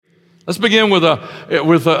Let's begin with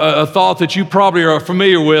a thought that you probably are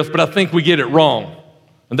familiar with, but I think we get it wrong,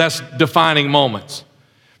 and that's defining moments.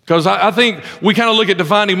 Because I think we kind of look at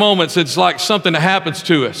defining moments, it's like something that happens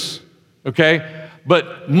to us, okay?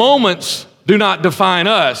 But moments do not define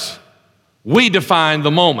us. We define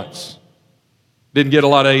the moments. Didn't get a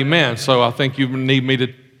lot of amen, so I think you need me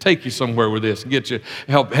to take you somewhere with this and get you,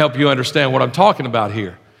 help you understand what I'm talking about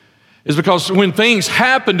here. Is because when things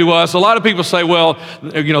happen to us, a lot of people say, well,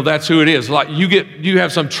 that's who it is. Like you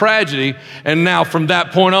have some tragedy, and now from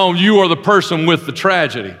that point on, you are the person with the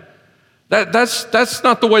tragedy. That's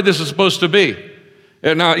not the way this is supposed to be.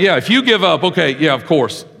 And now, if you give up, okay, yeah, of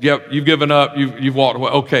course. Yep, you've given up, you've walked away.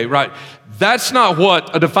 Okay, right. That's not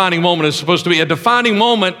what a defining moment is supposed to be. A defining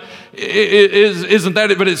moment isn't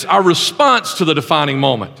that, but it's our response to the defining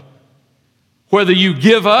moment. Whether you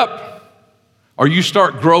give up or you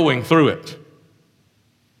start growing through it.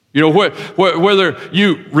 Whether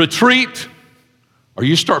you retreat or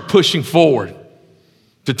you start pushing forward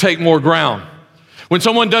to take more ground. When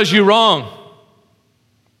someone does you wrong,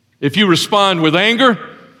 if you respond with anger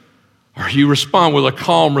or you respond with a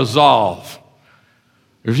calm resolve.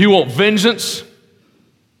 If you want vengeance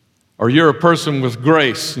or you're a person with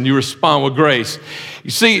grace and you respond with grace.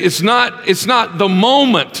 You see, it's not the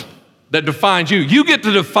moment that defines you. You get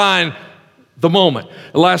to define the moment.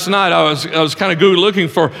 Last night I was kind of looking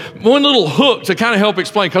for one little hook to kind of help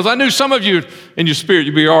explain, because I knew some of you in your spirit,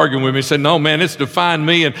 you'd be arguing with me, said, no man, it's defined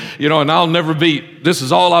me, and and I'll never be, this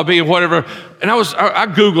is all I'll be, and whatever. And I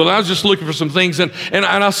Googled, and I was just looking for some things, and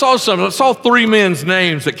I saw three men's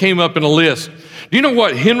names that came up in a list. Do you know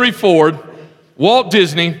what Henry Ford, Walt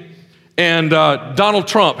Disney, and Donald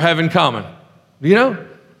Trump have in common? Do you know?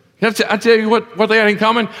 I tell you what they had in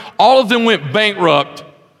common? All of them went bankrupt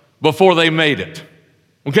before they made it.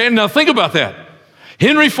 Okay, now think about that.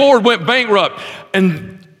 Henry Ford went bankrupt,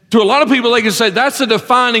 and to a lot of people they can say that's a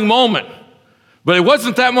defining moment. But it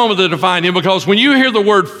wasn't that moment that defined him, because when you hear the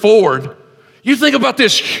word Ford, you think about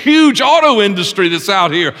this huge auto industry that's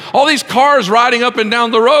out here. All these cars riding up and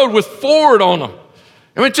down the road with Ford on them.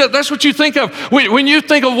 I mean, that's what you think of. When you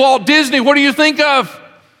think of Walt Disney, what do you think of?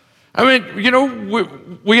 I mean,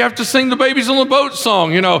 we have to sing the Babies on the Boat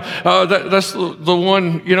song, that's the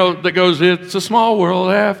one, that goes, it's a small world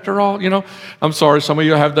after all, I'm sorry, some of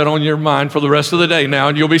you have that on your mind for the rest of the day now,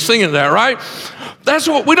 and you'll be singing that, right? That's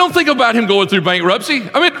what, we don't think about him going through bankruptcy.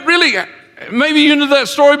 I mean, really, maybe you knew that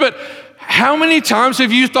story, but how many times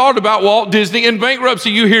have you thought about Walt Disney in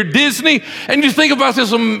bankruptcy? You hear Disney, and you think about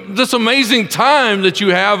this amazing time that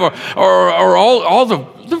you have, or all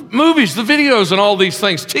the movies, the videos, and all these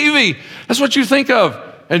things, TV. That's what you think of.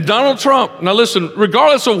 And Donald Trump, now listen,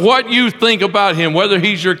 regardless of what you think about him, whether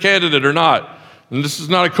he's your candidate or not, and this is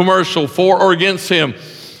not a commercial for or against him,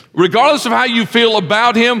 regardless of how you feel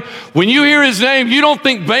about him, when you hear his name, you don't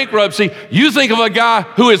think bankruptcy, you think of a guy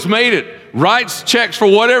who has made it, writes checks for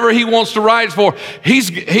whatever he wants to write for. He's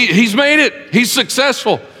made it. He's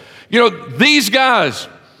successful. These guys,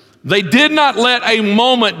 they did not let a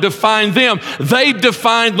moment define them. They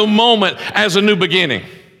defined the moment as a new beginning.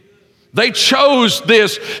 They chose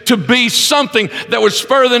this to be something that would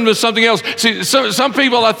spur them to something else. See, some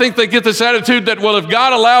people, I think they get this attitude that, well, if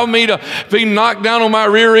God allowed me to be knocked down on my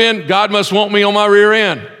rear end, God must want me on my rear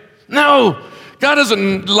end. No, God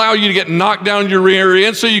doesn't allow you to get knocked down your rear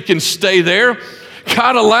end so you can stay there.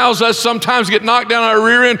 God allows us sometimes to get knocked down our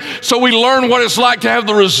rear end so we learn what it's like to have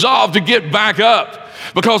the resolve to get back up.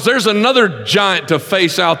 Because there's another giant to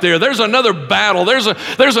face out there. There's another battle. There's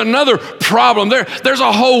another problem. There's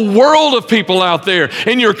a whole world of people out there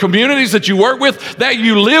in your communities that you work with, that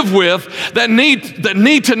you live with, that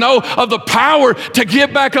need to know of the power to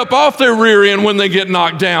get back up off their rear end when they get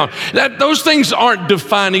knocked down. Those things aren't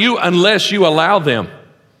defining you unless you allow them.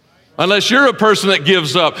 Unless you're a person that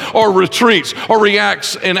gives up or retreats or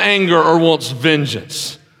reacts in anger or wants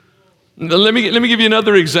vengeance. Let me give you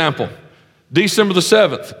another example. December the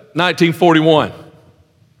 7th, 1941.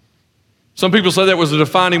 Some people say that was a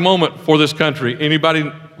defining moment for this country. Anybody,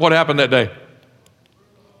 what happened that day?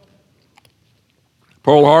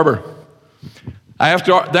 Pearl Harbor.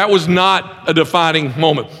 That was not a defining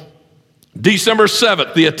moment. December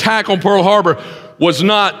 7th, the attack on Pearl Harbor was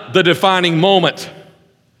not the defining moment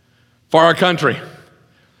for our country.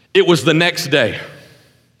 It was the next day.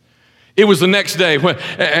 It was the next day.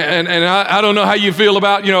 And I don't know how you feel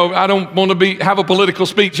about, I don't want to have a political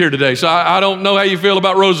speech here today, so I don't know how you feel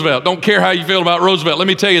about Roosevelt. Don't care how you feel about Roosevelt. Let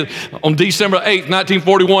me tell you, on December 8th,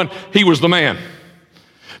 1941, he was the man.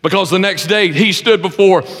 Because the next day, he stood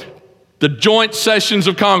before the joint sessions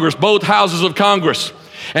of Congress, both houses of Congress,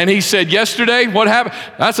 And he said, yesterday, what happened?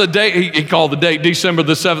 That's a day, he called the date December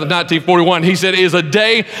the 7th, 1941. He said, is a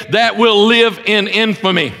day that will live in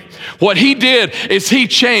infamy. What he did is he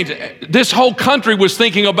changed. This whole country was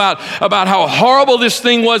thinking about how horrible this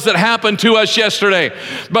thing was that happened to us yesterday.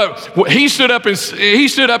 But he stood up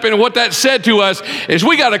and what that said to us is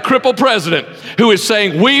we got a crippled president who is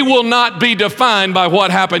saying we will not be defined by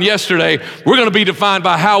what happened yesterday. We're going to be defined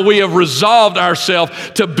by how we have resolved ourselves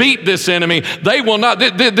to beat this enemy. They will not.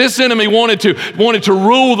 This enemy wanted to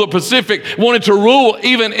rule the Pacific, wanted to rule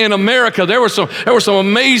even in America. There were some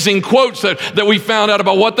amazing quotes that we found out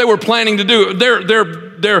about what they were planning to do,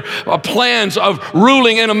 their plans of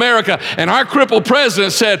ruling in America. And our crippled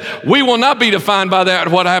president said, we will not be defined by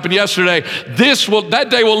what happened yesterday. That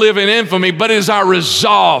day will live in infamy, but it is our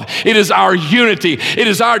resolve. It is our unity. It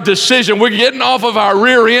is our decision. We're getting off of our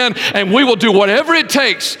rear end, and we will do whatever it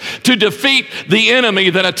takes to defeat the enemy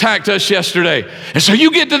that attacked us yesterday. And so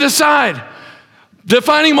you get to decide.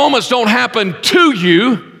 Defining moments don't happen to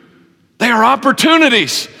you. They are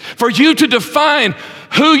opportunities for you to define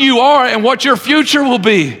who you are and what your future will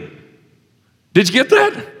be. Did you get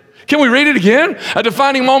that? Can we read it again? A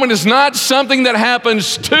defining moment is not something that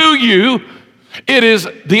happens to you. It is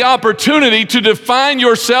the opportunity to define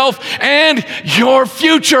yourself and your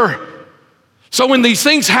future. So when these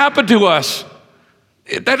things happen to us,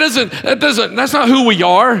 that's not who we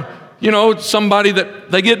are. You know, somebody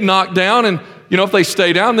that they get knocked down, and you know, if they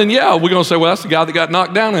stay down, then yeah, we're going to say, well, that's the guy that got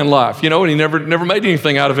knocked down in life, you know, and he never made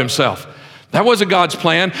anything out of himself. That wasn't God's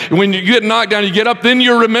plan. When you get knocked down, you get up, then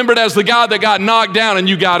you're remembered as the guy that got knocked down and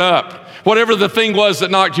you got up. Whatever the thing was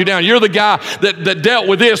that knocked you down. You're the guy that dealt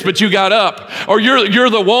with this, but you got up. Or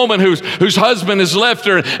you're the woman whose husband has left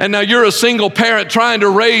her, and now you're a single parent trying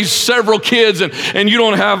to raise several kids, and you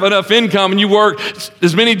don't have enough income, and you work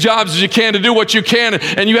as many jobs as you can to do what you can,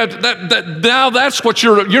 and you have to, now that's what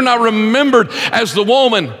you're not remembered as the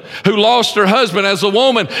woman who lost her husband, as the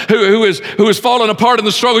woman who is fallen apart in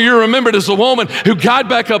the struggle. You're remembered as the woman who got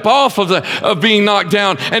back up off of being knocked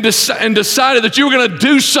down and decided that you were going to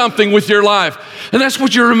do something with your life. And that's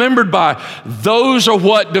what you're remembered by. Those are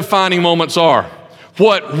what defining moments are.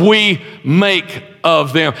 What we make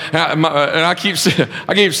of them. And I keep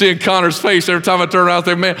seeing Connor's face every time I turn around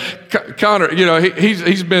there. Man, Connor, you know,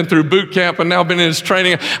 he's been through boot camp and now been in his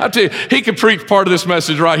training. I tell you, he could preach part of this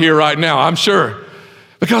message right here, right now, I'm sure.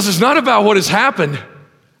 Because it's not about what has happened.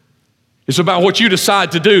 It's about what you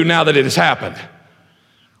decide to do now that it has happened.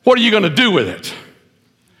 What are you going to do with it?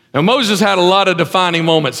 Now, Moses had a lot of defining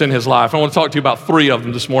moments in his life. I want to talk to you about 3 of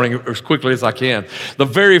them this morning as quickly as I can. The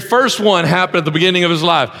very first one happened at the beginning of his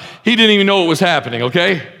life. He didn't even know it was happening,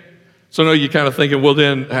 okay? So now you're kind of thinking, well,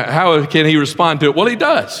 then how can he respond to it? Well, he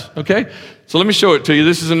does, okay? So let me show it to you.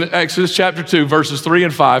 This is in Exodus chapter 2, verses 3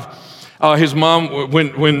 and 5. His mom,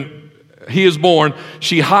 when he is born,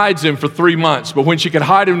 she hides him for 3 months. But when she could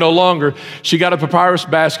hide him no longer, she got a papyrus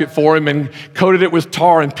basket for him and coated it with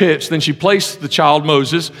tar and pitch. Then she placed the child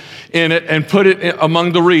Moses in it and put it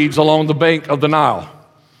among the reeds along the bank of the Nile.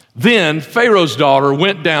 Then Pharaoh's daughter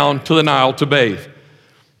went down to the Nile to bathe.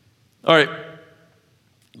 All right,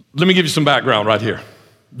 let me give you some background right here.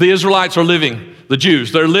 The Israelites are living, the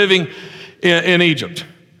Jews, they're living in Egypt.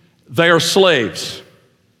 They are slaves.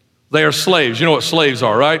 They are slaves. You know what slaves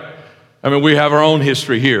are, right? I mean, we have our own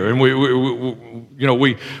history here, and we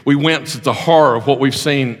went to the horror of what we've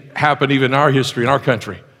seen happen even in our history, in our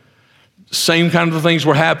country. Same kind of things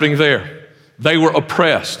were happening there. They were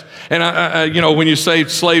oppressed. And, when you say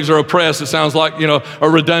slaves are oppressed, it sounds like, a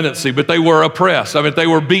redundancy, but they were oppressed. I mean, they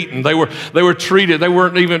were beaten. They were treated. They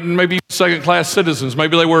weren't even maybe second-class citizens.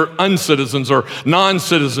 Maybe they were uncitizens or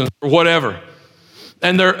non-citizens or whatever.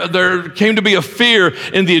 And there came to be a fear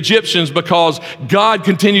in the Egyptians because God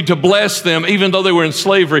continued to bless them even though they were in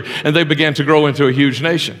slavery, and they began to grow into a huge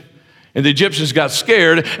nation. And the Egyptians got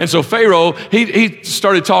scared, and so Pharaoh, he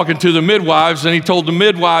started talking to the midwives, and he told the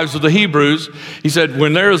midwives of the Hebrews, he said,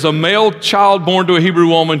 when there is a male child born to a Hebrew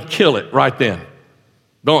woman, kill it right then.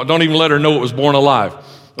 Don't even let her know it was born alive.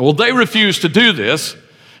 Well, they refused to do this.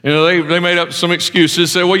 They made up some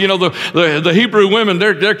excuses, said, well, the Hebrew women,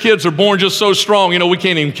 their kids are born just so strong, we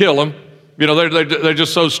can't even kill them. They're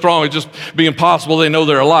just so strong, it'd just be impossible. They know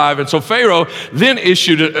they're alive. And so Pharaoh then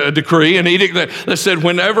issued a decree, an edict that said,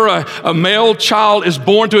 whenever a male child is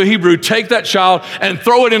born to a Hebrew, take that child and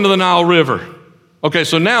throw it into the Nile River. Okay,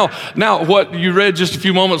 so now what you read just a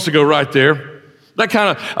few moments ago right there, That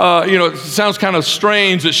kind of, sounds kind of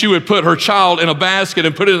strange that she would put her child in a basket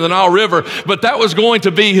and put it in the Nile River, but that was going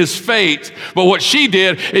to be his fate. But what she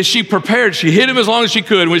did is she prepared, she hid him as long as she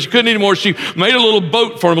could. When she couldn't anymore, she made a little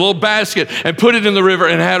boat for him, a little basket, and put it in the river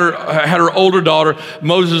and had her older daughter,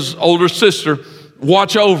 Moses' older sister,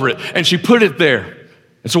 watch over it. And she put it there.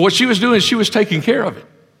 And so what she was doing is she was taking care of it.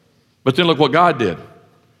 But then look what God did.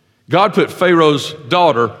 God put Pharaoh's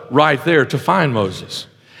daughter right there to find Moses.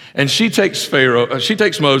 And she takes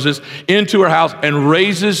Moses into her house and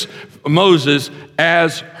raises Moses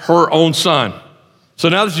as her own son. So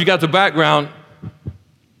now that you got the background,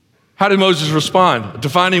 how did Moses respond? A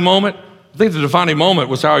defining moment? I think the defining moment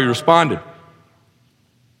was how he responded.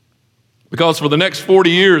 Because for the next 40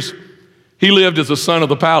 years, he lived as a son of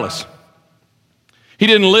the palace. He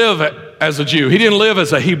didn't live as a Jew. He didn't live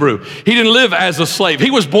as a Hebrew. He didn't live as a slave.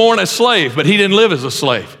 He was born a slave, but he didn't live as a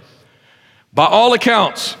slave. By all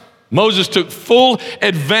accounts, Moses took full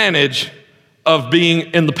advantage of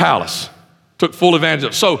being in the palace. Took full advantage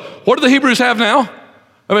of it. So what do the Hebrews have now?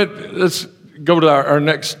 I mean, let's go to our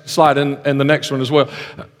next slide and the next one as well.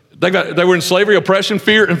 They were in slavery, oppression,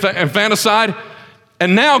 fear, and infanticide.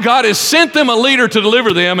 And now God has sent them a leader to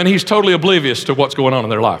deliver them, and he's totally oblivious to what's going on in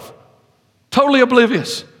their life. Totally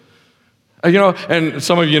oblivious. And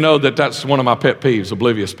some of you know that that's one of my pet peeves,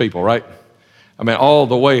 oblivious people, right? I mean, all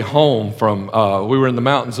the way home from, we were in the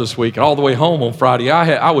mountains this week, and all the way home on Friday,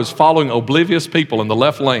 I was following oblivious people in the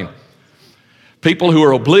left lane. People who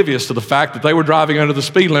were oblivious to the fact that they were driving under the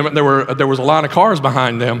speed limit, and there was a line of cars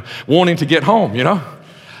behind them wanting to get home,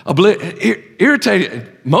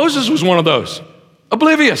 Irritated. Moses was one of those,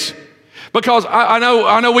 oblivious. Because I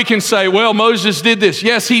know we can say, well, Moses did this.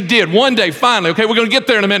 Yes, he did. One day, finally. Okay, we're going to get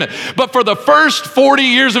there in a minute. But for the first 40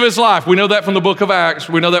 years of his life, we know that from the book of Acts.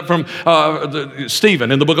 We know that from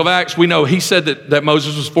Stephen in the book of Acts. We know he said that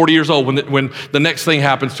Moses was 40 years old when the next thing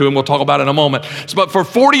happens to him. We'll talk about it in a moment. But for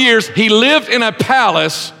 40 years, he lived in a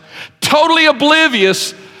palace, totally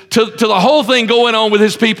oblivious to the whole thing going on with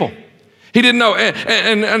his people. He didn't know.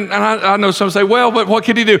 And I know some say, well, but what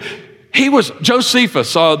could he do? He was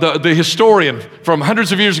Josephus, the historian from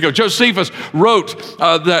hundreds of years ago. Josephus wrote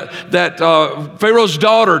that Pharaoh's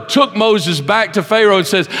daughter took Moses back to Pharaoh and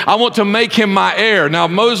says, I want to make him my heir. Now,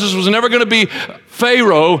 Moses was never going to be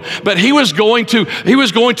Pharaoh, but he was going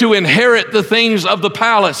to inherit the things of the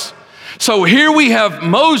palace. So here we have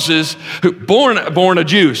Moses, born a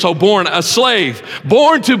Jew, so born a slave,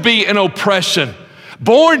 born to be in oppression.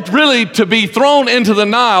 Born really to be thrown into the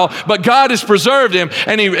Nile, but God has preserved him,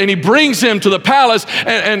 and he brings him to the palace,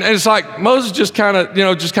 and it's like Moses just kind of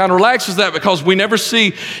relaxes that, because we never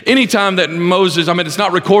see any time that Moses, it's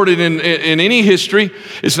not recorded in any history.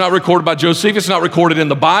 It's not recorded by Josephus. It's not recorded in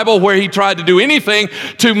the Bible where he tried to do anything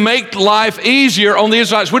to make life easier on the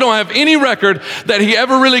Israelites. We don't have any record that he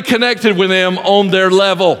ever really connected with them on their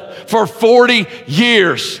level for 40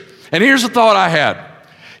 years. And here's the thought I had.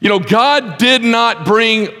 God did not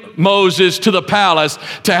bring Moses to the palace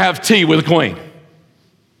to have tea with the queen.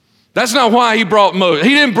 That's not why he brought Moses.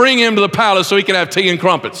 He didn't bring him to the palace so he could have tea and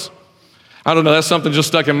crumpets. I don't know, that's something just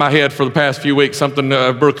stuck in my head for the past few weeks. Something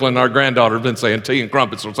Brooklyn, our granddaughter, has been saying, tea and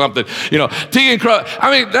crumpets or something. Tea and crumpets.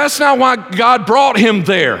 That's not why God brought him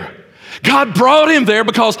there. God brought him there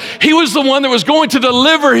because he was the one that was going to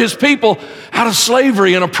deliver his people out of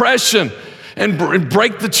slavery and oppression, and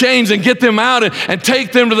break the chains and get them out and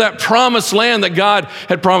take them to that promised land that God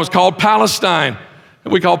had promised, called Palestine.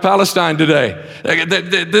 We call Palestine today.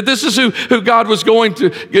 This is who God was going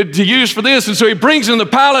to use for this. And so he brings him to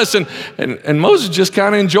the palace, and Moses just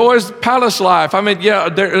kind of enjoys the palace life.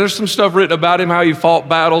 There's some stuff written about him, how he fought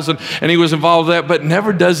battles and he was involved with that, but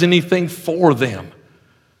never does anything for them.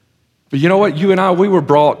 But you know what? You and I, we were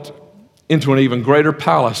brought into an even greater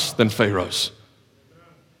palace than Pharaoh's.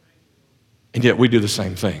 And yet we do the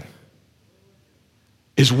same thing.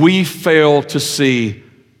 Is we fail to see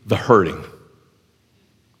the hurting.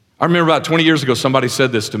 I remember about 20 years ago, somebody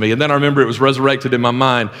said this to me, and then I remember it was resurrected in my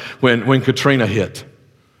mind when Katrina hit.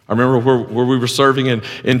 I remember where we were serving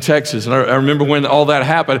in Texas, and I remember when all that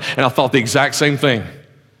happened, and I thought the exact same thing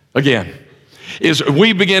again. Is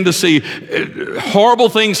we begin to see horrible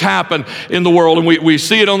things happen in the world, and we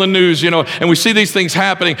see it on the news, and we see these things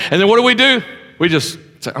happening, and then what do? We just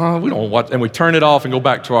say, we don't watch, and we turn it off and go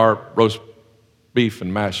back to our roast beef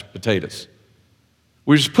and mashed potatoes.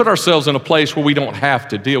 We just put ourselves in a place where we don't have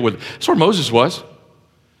to deal with it. That's where Moses was.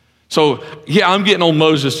 So, yeah, I'm getting on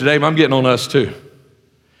Moses today, but I'm getting on us too.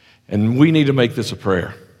 And we need to make this a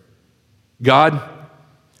prayer. God,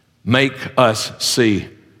 make us see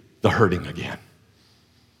the hurting again.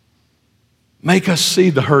 Make us see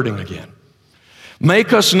the hurting again.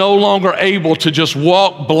 Make us no longer able to just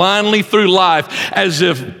walk blindly through life as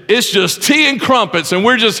if it's just tea and crumpets and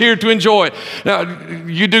we're just here to enjoy it. Now,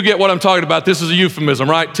 you do get what I'm talking about. This is a euphemism,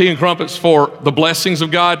 right? Tea and crumpets for the blessings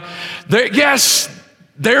of God. Yes,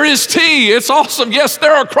 there is tea. It's awesome. Yes,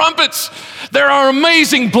 there are crumpets. There are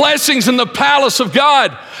amazing blessings in the palace of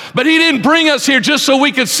God. But he didn't bring us here just so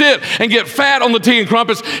we could sit and get fat on the tea and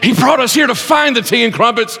crumpets. He brought us here to find the tea and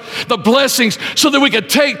crumpets, the blessings, so that we could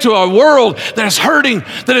take to a world that is hurting,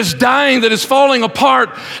 that is dying, that is falling apart.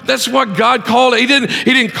 That's what God called it.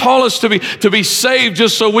 He didn't call us to be saved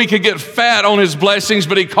just so we could get fat on his blessings,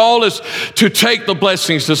 but he called us to take the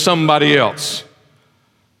blessings to somebody else.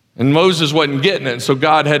 And Moses wasn't getting it, so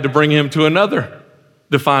God had to bring him to another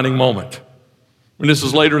defining moment. And this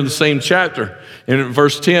is later in the same chapter, in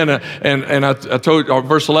verse 10, and I told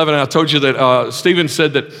verse 11. And I told you that Stephen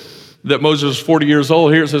said that Moses was 40 years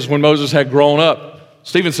old. Here it says when Moses had grown up.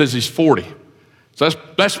 Stephen says he's 40, so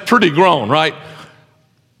that's pretty grown, right?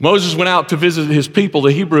 Moses went out to visit his people,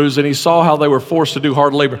 the Hebrews, and he saw how they were forced to do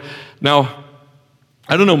hard labor. Now,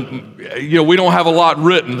 I don't know, we don't have a lot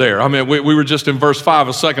written there. I mean, we were just in verse 5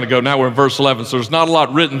 a second ago. Now we're in verse 11. So there's not a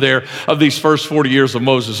lot written there of these first 40 years of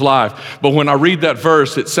Moses' life. But when I read that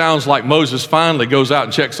verse, it sounds like Moses finally goes out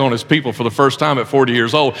and checks on his people for the first time at 40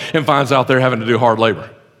 years old and finds out they're having to do hard labor.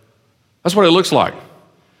 That's what it looks like.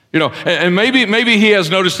 And maybe he has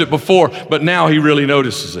noticed it before, but now he really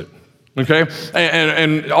notices it. Okay,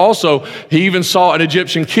 and also he even saw an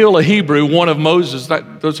Egyptian kill a Hebrew, one of Moses.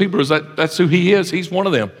 Those Hebrews, that's who he is. He's one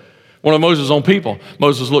of them, one of Moses' own people.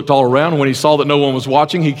 Moses looked all around, and when he saw that no one was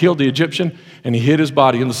watching, he killed the Egyptian and he hid his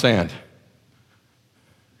body in the sand.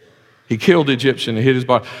 He killed the Egyptian and hid his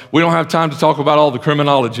body. We don't have time to talk about all the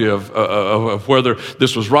criminology of whether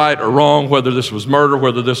this was right or wrong, whether this was murder,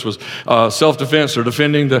 whether this was self-defense or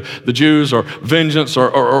defending the Jews or vengeance,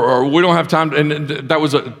 or we don't have time. And that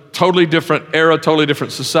was a totally different era, totally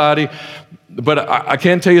different society. But I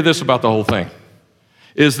can tell you this about the whole thing,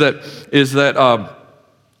 is that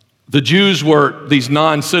the Jews were these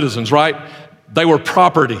non-citizens, right? They were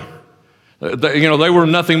property. They were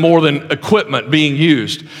nothing more than equipment being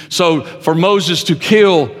used. So for Moses to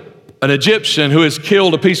kill an Egyptian who has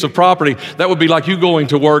killed a piece of property, that would be like you going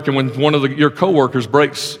to work and when one of your coworkers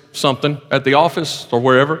breaks something at the office or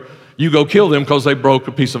wherever, you go kill them because they broke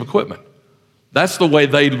a piece of equipment. That's the way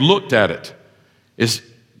they looked at it. Is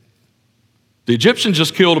the Egyptian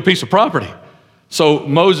just killed a piece of property. So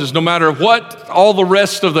Moses, no matter what all the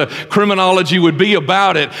rest of the criminology would be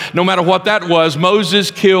about it, no matter what that was,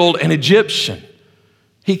 Moses killed an Egyptian.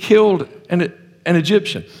 He killed an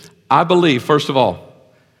Egyptian. I believe, first of all,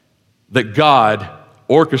 that God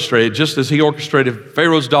orchestrated, just as he orchestrated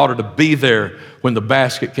Pharaoh's daughter to be there when the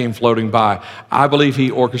basket came floating by, I believe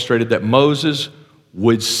he orchestrated that Moses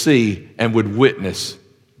would see and would witness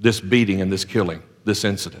this beating and this killing, this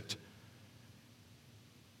incident.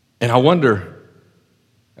 And I wonder,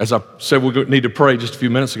 as I said, we need to pray just a few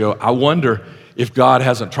minutes ago, I wonder if God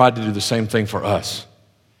hasn't tried to do the same thing for us.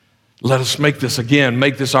 Let us make this again,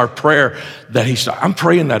 make this our prayer that I'm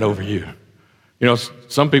praying that over you.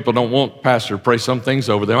 Some people don't want pastor to pray some things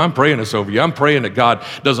over them. I'm praying this over you. I'm praying that God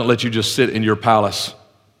doesn't let you just sit in your palace,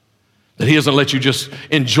 that he doesn't let you just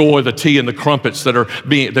enjoy the tea and the crumpets that are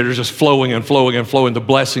just flowing and flowing and flowing, the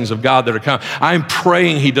blessings of God that are coming. I'm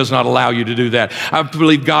praying he does not allow you to do that. I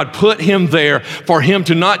believe God put him there for him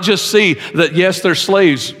to not just see that, yes, they're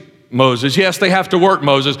slaves, Moses. Yes, they have to work,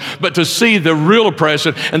 Moses, but to see the real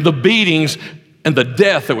oppression and the beatings and the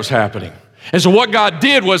death that was happening. And so what God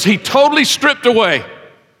did was he totally stripped away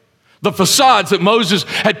the facades that Moses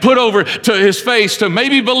had put over to his face to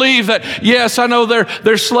maybe believe that, yes, I know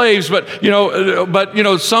they're slaves, but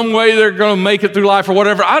some way they're going to make it through life or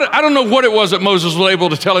whatever. I don't know what it was that Moses was able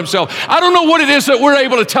to tell himself. I don't know what it is that we're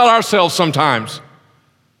able to tell ourselves sometimes.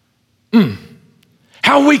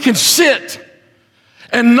 How we can sit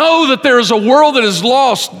and know that there is a world that is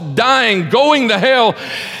lost, dying, going to hell,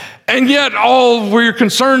 and yet all we're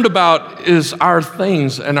concerned about is our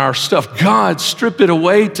things and our stuff. God, strip it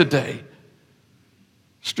away today.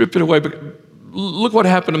 Strip it away. But look what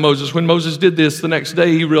happened to Moses. When Moses did this, the next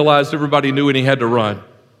day he realized everybody knew and he had to run.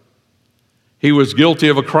 He was guilty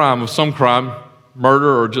of a crime, of some crime,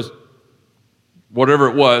 murder or just whatever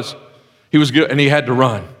it was. He was guilty and he had to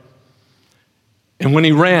run. And when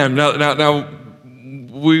he ran, now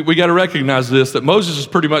we got to recognize this, that Moses has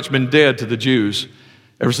pretty much been dead to the Jews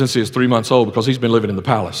ever since he was 3 months old because he's been living in the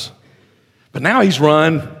palace. But now he's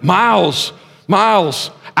run miles,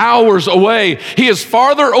 hours away. He is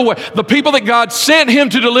farther away. The people that God sent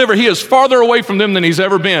him to deliver, he is farther away from them than he's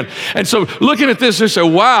ever been. And so looking at this, they say,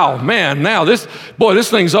 wow, man, now this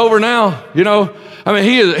thing's over now, I mean,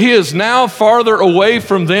 he is now farther away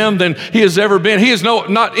from them than he has ever been. He is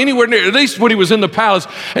not anywhere near, at least when he was in the palace.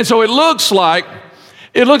 And so it looks like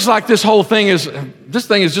this whole thing is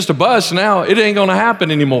just a bust now. It ain't going to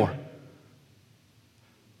happen anymore.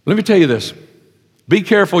 Let me tell you this. Be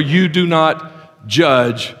careful you do not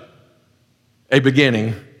judge a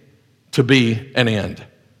beginning to be an end.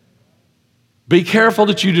 Be careful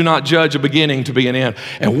that you do not judge a beginning to be an end.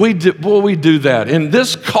 And we do that. In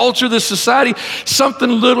this culture, this society, some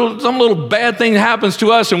little bad thing happens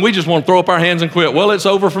to us and we just want to throw up our hands and quit. Well, it's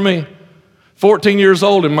over for me. 14 years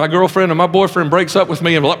old and my girlfriend and my boyfriend breaks up with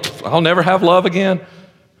me and I'll never have love again.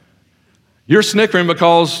 You're snickering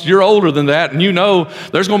because you're older than that and you know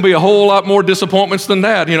there's going to be a whole lot more disappointments than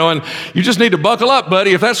that, and you just need to buckle up,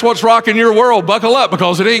 buddy. If that's what's rocking your world, buckle up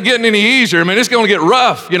because it ain't getting any easier. I mean, it's going to get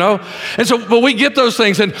rough, And so, but we get those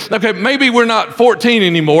things and, okay, maybe we're not 14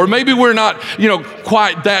 anymore. Maybe we're not,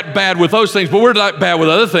 quite that bad with those things, but we're that bad with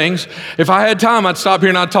other things. If I had time, I'd stop here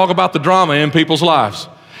and I'd talk about the drama in people's lives.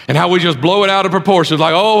 And how we just blow it out of proportion.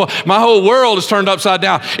 Like, oh, my whole world is turned upside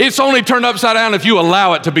down. It's only turned upside down if you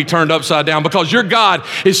allow it to be turned upside down because your God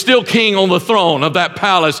is still king on the throne of that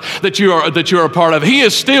palace that you are a part of. He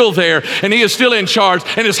is still there and he is still in charge.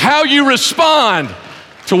 And it's how you respond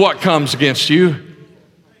to what comes against you.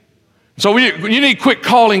 So you need to quit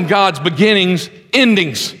calling God's beginnings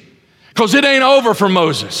endings because it ain't over for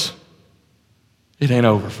Moses. It ain't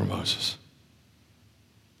over for Moses.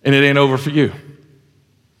 And it ain't over for you.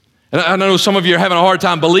 And I know some of you are having a hard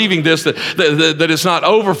time believing this, that it's not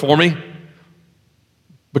over for me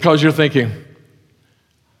because you're thinking,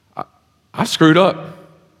 I screwed up.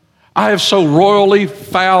 I have so royally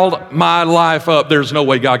fouled my life up. There's no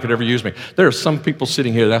way God could ever use me. There are some people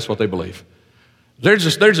sitting here, that's what they believe. They're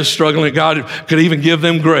just struggling that God could even give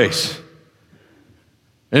them grace.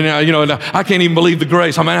 And I can't even believe the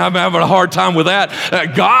grace. I'm having a hard time with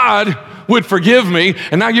that. God would forgive me.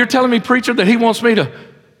 And now you're telling me, preacher, that he wants me to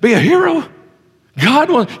be a hero? God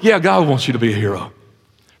wants you to be a hero.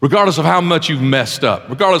 Regardless of how much you've messed up,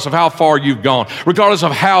 regardless of how far you've gone, regardless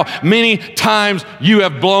of how many times you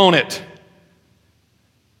have blown it.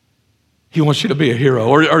 He wants you to be a hero.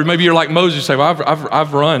 Or maybe you're like Moses, you say, well,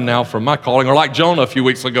 I've run now from my calling. Or like Jonah a few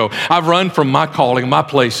weeks ago, I've run from my calling, my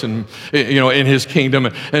place in his kingdom.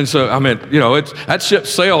 And so, that ship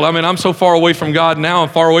sailed. I'm so far away from God now. I'm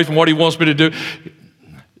far away from what he wants me to do.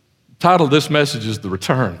 The title of this message is The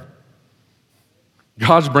Return.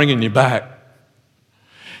 God's bringing you back.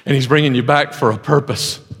 And he's bringing you back for a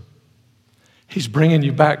purpose. He's bringing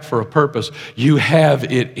you back for a purpose. You have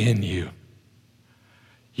it in you.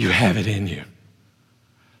 You have it in you.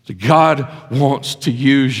 So God wants to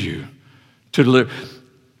use you to deliver.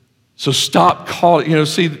 So stop calling,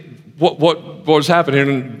 see what was happening,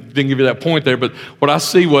 and didn't give you that point there, but what I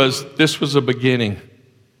see was this was a beginning.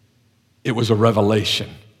 It was a revelation.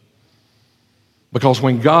 Because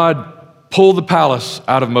when God pulled the palace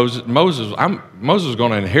out of Moses was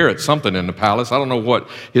going to inherit something in the palace. I don't know what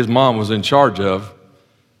his mom was in charge of.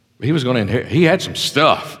 But he was going to inherit. He had some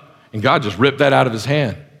stuff, and God just ripped that out of his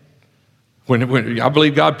hand. When I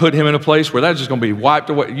believe God put him in a place where that's just going to be wiped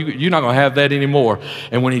away. You're not going to have that anymore.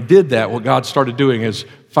 And when he did that, what God started doing is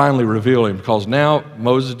finally revealing, because now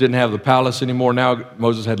Moses didn't have the palace anymore. Now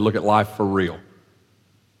Moses had to look at life for real.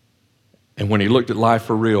 And when he looked at life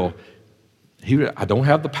for real, I don't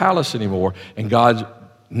have the palace anymore, and God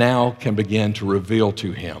now can begin to reveal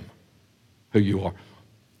to him who you are.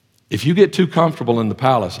 If you get too comfortable in the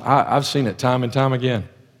palace, I've seen it time and time again.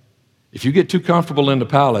 If you get too comfortable in the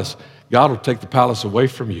palace, God will take the palace away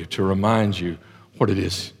from you to remind you what it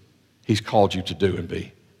is he's called you to do and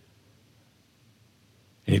be.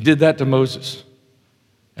 And he did that to Moses.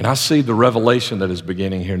 And I see the revelation that is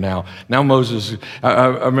beginning here now. Now Moses, I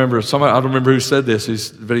remember I don't remember who said this,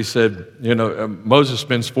 but he said, Moses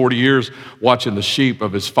spends 40 years watching the sheep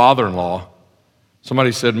of his father-in-law.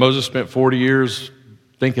 Somebody said Moses spent 40 years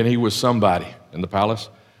thinking he was somebody in the palace,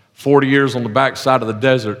 40 years on the backside of the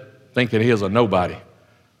desert thinking he is a nobody.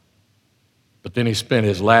 But then he spent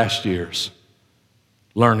his last years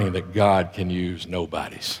learning that God can use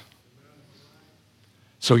nobodies.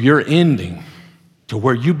 So your ending to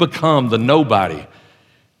where you become the nobody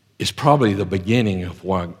is probably the beginning of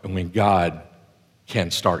when God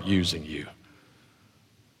can start using you.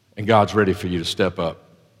 And God's ready for you to step up.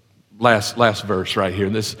 Last verse right here.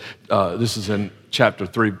 And this is in chapter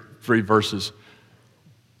 3 verses.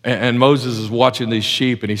 And Moses is watching these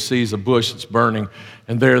sheep, and he sees a bush that's burning.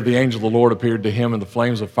 And there the angel of the Lord appeared to him in the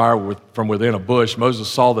flames of fire from within a bush. Moses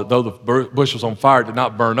saw that though the bush was on fire, it did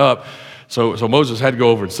not burn up. So Moses had to go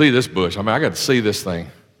over and see this bush. I got to see this thing.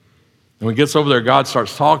 And when he gets over there, God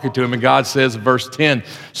starts talking to him, and God says in verse 10,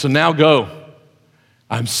 so now go.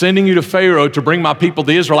 I'm sending you to Pharaoh to bring my people,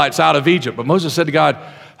 the Israelites, out of Egypt. But Moses said to God,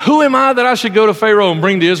 who am I that I should go to Pharaoh and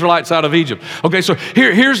bring the Israelites out of Egypt? Okay, so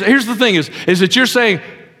here's the thing is that you're saying,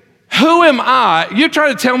 who am I? You're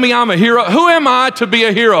trying to tell me I'm a hero. Who am I to be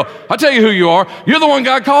a hero? I'll tell you who you are. You're the one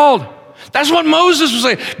God called. That's what Moses was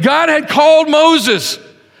saying. God had called Moses.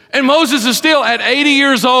 And Moses is still at 80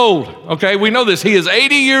 years old. Okay, we know this. He is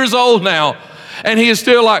 80 years old now. And he is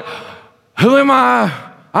still like, who am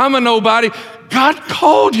I? I'm a nobody. God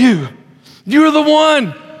called you. You're the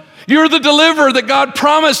one. You're the deliverer that God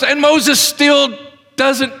promised. And Moses still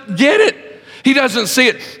doesn't get it. He doesn't see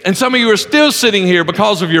it. And some of you are still sitting here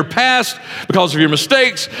because of your past, because of your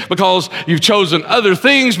mistakes, because you've chosen other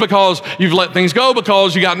things, because you've let things go,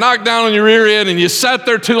 because you got knocked down on your rear end and you sat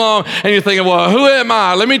there too long and you're thinking, well, who am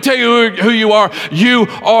I? Let me tell you who you are. You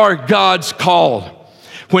are God's called.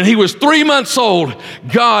 When he was 3 months old,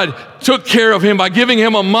 God took care of him by giving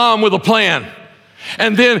him a mom with a plan.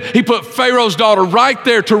 And then he put Pharaoh's daughter right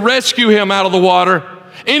there to rescue him out of the water.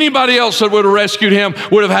 Anybody else that would have rescued him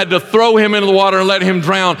would have had to throw him into the water and let him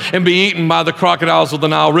drown and be eaten by the crocodiles of the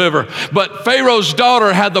Nile River. But Pharaoh's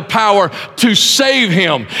daughter had the power to save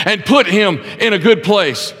him and put him in a good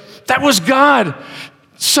place. That was God.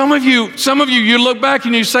 Some of you, you look back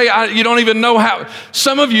and you say, you don't even know how.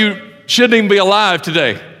 Some of you shouldn't even be alive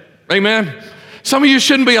today. Amen. Some of you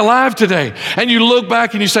shouldn't be alive today. And you look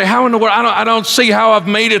back and you say, how in the world? I don't see how I've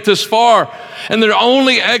made it this far. And the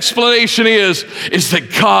only explanation is that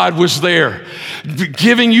God was there,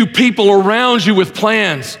 giving you people around you with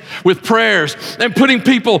plans, with prayers, and putting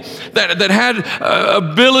people that had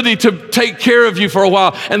ability to take care of you for a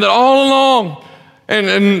while. And that all along,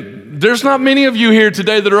 and there's not many of you here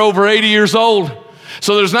today that are over 80 years old.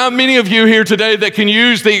 So there's not many of you here today that can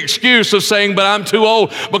use the excuse of saying, but I'm too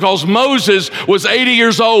old, because Moses was 80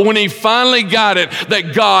 years old when he finally got it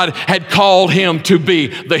that God had called him to be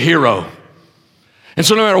the hero. And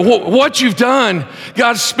so no matter what you've done,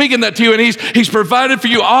 God's speaking that to you, and he's provided for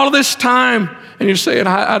you all this time. And you're saying,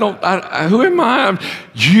 who am I?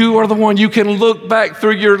 You are the one. You can look back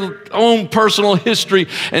through your own personal history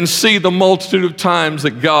and see the multitude of times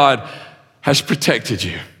that God has protected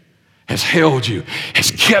you, has held you, has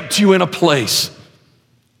kept you in a place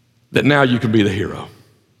that now you can be the hero.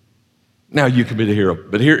 Now you can be the hero.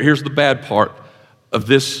 But here's the bad part of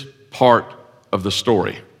this part of the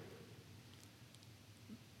story.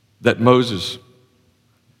 That Moses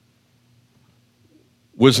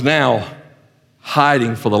was now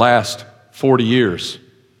hiding for the last 40 years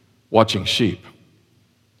watching sheep.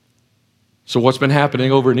 So what's been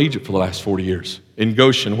happening over in Egypt for the last 40 years? In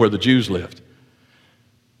Goshen, where the Jews lived.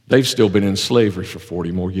 They've still been in slavery for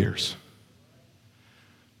 40 more years.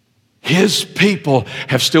 His people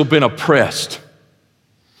have still been oppressed.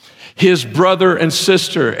 His brother and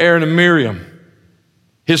sister, Aaron and Miriam,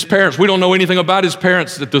 his parents, we don't know anything about his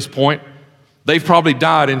parents at this point. They've probably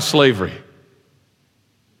died in slavery.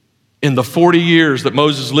 In the 40 years that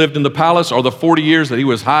Moses lived in the palace, or the 40 years that he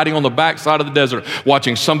was hiding on the backside of the desert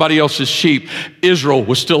watching somebody else's sheep, Israel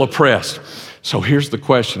was still oppressed. So here's the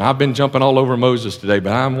question. I've been jumping all over Moses today,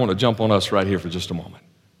 but I want to jump on us right here for just a moment.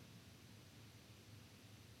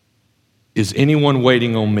 Is anyone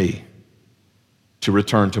waiting on me to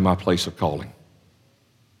return to my place of calling?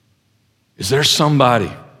 Is there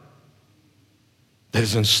somebody that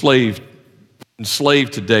is enslaved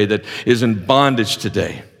today, that is in bondage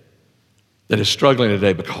today, that is struggling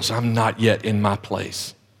today because I'm not yet in my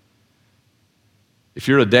place? If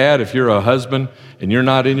you're a dad, if you're a husband, and you're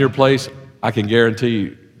not in your place, I can guarantee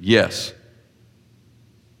you, yes,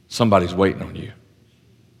 somebody's waiting on you.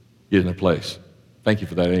 Get in their place. Thank you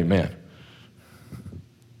for that, amen.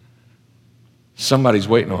 Somebody's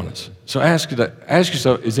waiting on us. So ask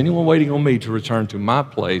yourself, is anyone waiting on me to return to my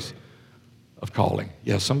place of calling?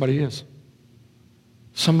 Yes, somebody is.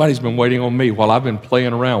 Somebody's been waiting on me while I've been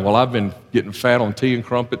playing around, while I've been getting fat on tea and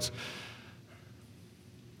crumpets.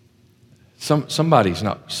 Somebody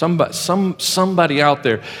out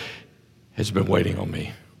there has been waiting on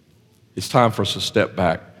me. It's time for us to step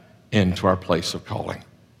back into our place of calling.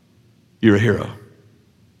 You're a hero.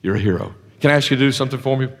 You're a hero. Can I ask you to do something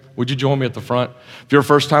for me? Would you join me at the front? If you're a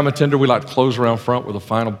first-time attender, we like to close around front with a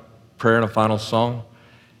final prayer and a final song.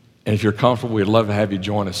 And if you're comfortable, we'd love to have you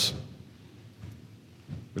join us.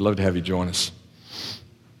 We'd love to have you join us.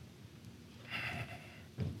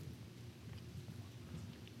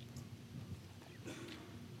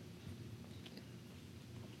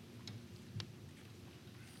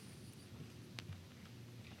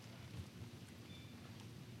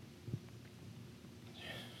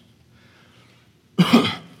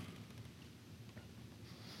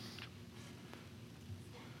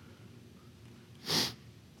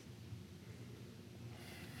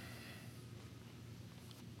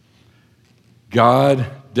 God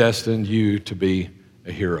destined you to be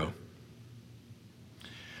a hero.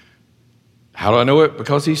 How do I know it?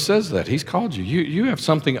 Because he says that. He's called you. You have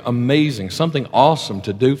something amazing, something awesome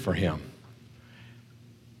to do for him.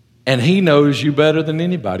 And he knows you better than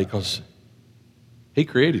anybody because he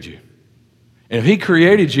created you. And if he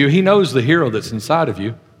created you, he knows the hero that's inside of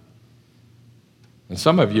you. And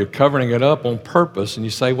some of you are covering it up on purpose, and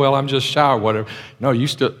you say, well, I'm just shy or whatever. No,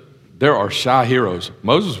 there are shy heroes.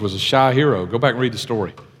 Moses was a shy hero. Go back and read the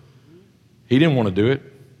story. He didn't want to do it.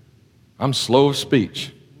 I'm slow of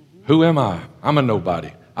speech. Who am I? I'm a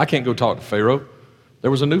nobody. I can't go talk to Pharaoh.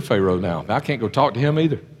 There was a new Pharaoh now. I can't go talk to him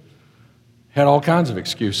either. Had all kinds of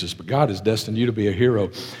excuses, but God has destined you to be a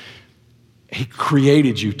hero. He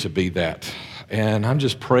created you to be that. And I'm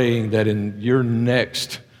just praying that in your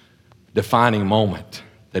next defining moment,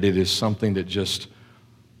 that it is something that just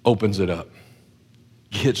opens it up,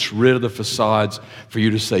 gets rid of the facades for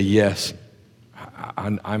you to say, yes,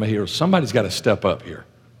 I'm a hero. Somebody's got to step up here.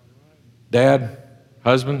 Dad,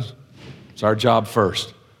 husbands, it's our job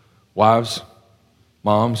first. Wives,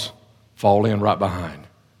 moms, fall in right behind.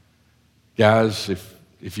 Guys,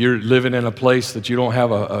 if you're living in a place that you don't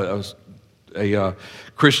have a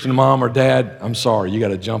Christian mom or dad, I'm sorry, you got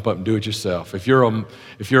to jump up and do it yourself. If you're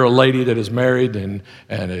a lady that is married and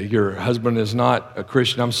your husband is not a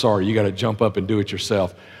Christian, I'm sorry, you got to jump up and do it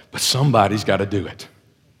yourself. But somebody's got to do it.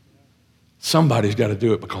 Somebody's got to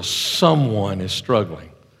do it because someone is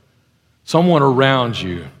struggling. Someone around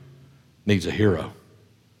you needs a hero.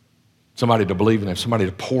 Somebody to believe in them, somebody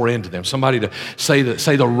to pour into them, somebody to say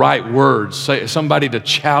the right words, somebody to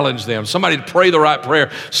challenge them, somebody to pray the right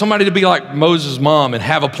prayer, somebody to be like Moses' mom and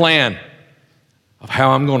have a plan of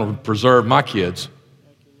how I'm going to preserve my kids.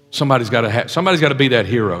 Somebody's got to be that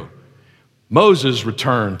hero. Moses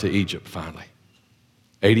returned to Egypt finally,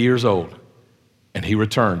 80 years old, and he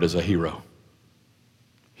returned as a hero.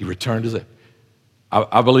 He returned as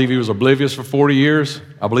I believe he was oblivious for 40 years.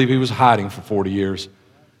 I believe he was hiding for 40 years.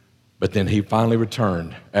 But then he finally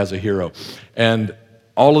returned as a hero. And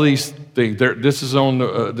all of these things, this is on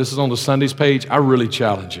the Sundays page. I really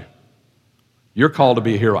challenge you. You're called to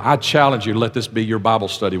be a hero. I challenge you to let this be your Bible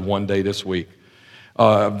study one day this week.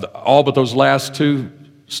 All but those last two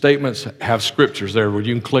statements have scriptures there where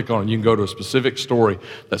you can click on and you can go to a specific story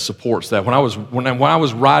that supports that. When I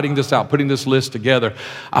was writing this out, putting this list together,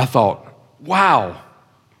 I thought, wow.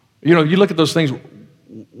 You know, you look at those things,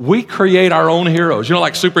 we create our own heroes. You know,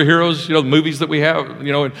 like superheroes, you know, the movies that we have,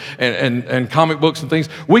 you know, and comic books and things.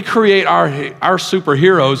 We create our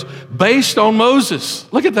superheroes based on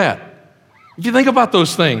Moses. Look at that. If you think about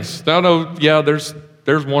those things, I know, yeah, there's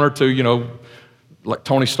one or two, you know, like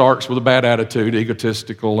Tony Stark's with a bad attitude,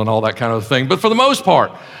 egotistical and all that kind of thing. But for the most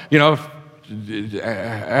part, you know,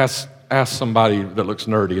 ask somebody that looks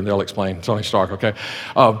nerdy and they'll explain Tony Stark, okay?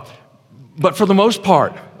 But for the most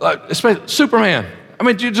part, especially Superman, I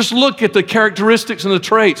mean, you just look at the characteristics and the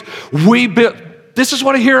traits. This is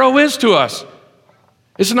what a hero is to us.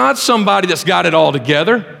 It's not somebody that's got it all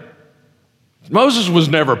together. Moses was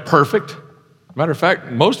never perfect. Matter of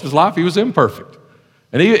fact, most of his life he was imperfect.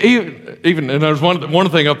 And even and there's one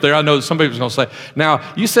thing up there I know that somebody was going to say,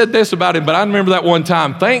 now, you said this about him, but I remember that one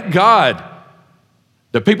time. Thank God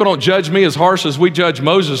that people don't judge me as harsh as we judge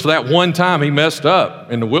Moses for that one time he messed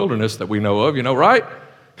up in the wilderness that we know of, you know, right?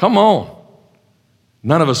 Come on.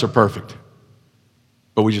 None of us are perfect,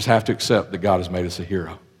 but we just have to accept that God has made us a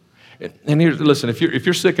hero. And here, listen, if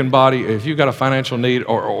you're sick in body, if you've got a financial need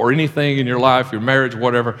or anything in your life, your marriage,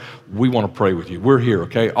 whatever, we want to pray with you. We're here,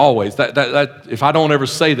 okay? Always. That if I don't ever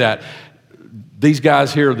say that, these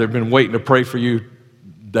guys here, they've been waiting to pray for you.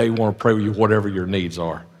 They want to pray with you, whatever your needs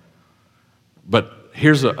are. But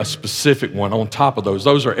here's a specific one on top of those.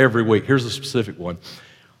 Those are every week. Here's a specific one.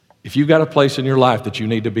 If you've got a place in your life that you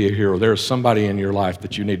need to be a hero, there is somebody in your life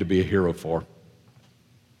that you need to be a hero for,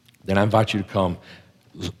 then I invite you to come.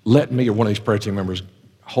 Let me or one of these prayer team members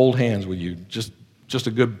hold hands with you. Just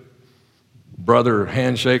a good brother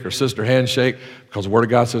handshake or sister handshake, because the Word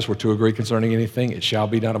of God says we're to agree concerning anything, it shall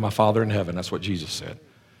be done to my Father in heaven. That's what Jesus said.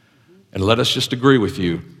 And let us just agree with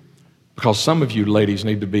you, because some of you ladies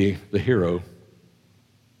need to be the hero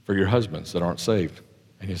for your husbands that aren't saved.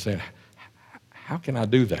 And you're saying, how can I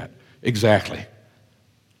do that? Exactly.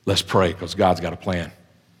 Let's pray, because God's got a plan.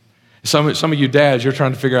 Some of you dads, you're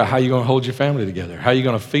trying to figure out how you're going to hold your family together, how you're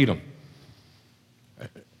going to feed them.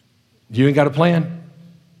 You ain't got a plan?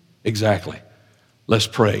 Exactly. Let's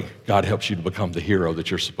pray God helps you to become the hero that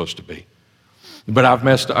you're supposed to be. But I've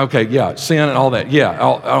messed up. Okay, yeah, sin and all that. Yeah,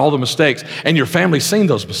 all the mistakes. And your family's seen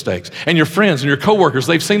those mistakes. And your friends and your coworkers,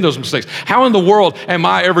 they've seen those mistakes. How in the world am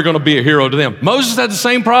I ever going to be a hero to them? Moses had the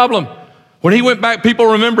same problem. When he went back, people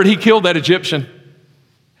remembered he killed that Egyptian.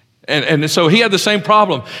 And so he had the same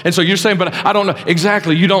problem. And so you're saying, but I don't know.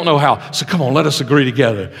 Exactly, you don't know how. So come on, let us agree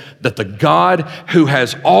together that the God who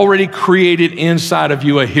has already created inside of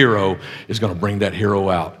you a hero is going to bring that hero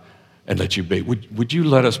out and let you be. Would you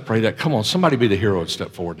let us pray that? Come on, somebody be the hero and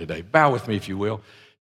step forward today. Bow with me if you will.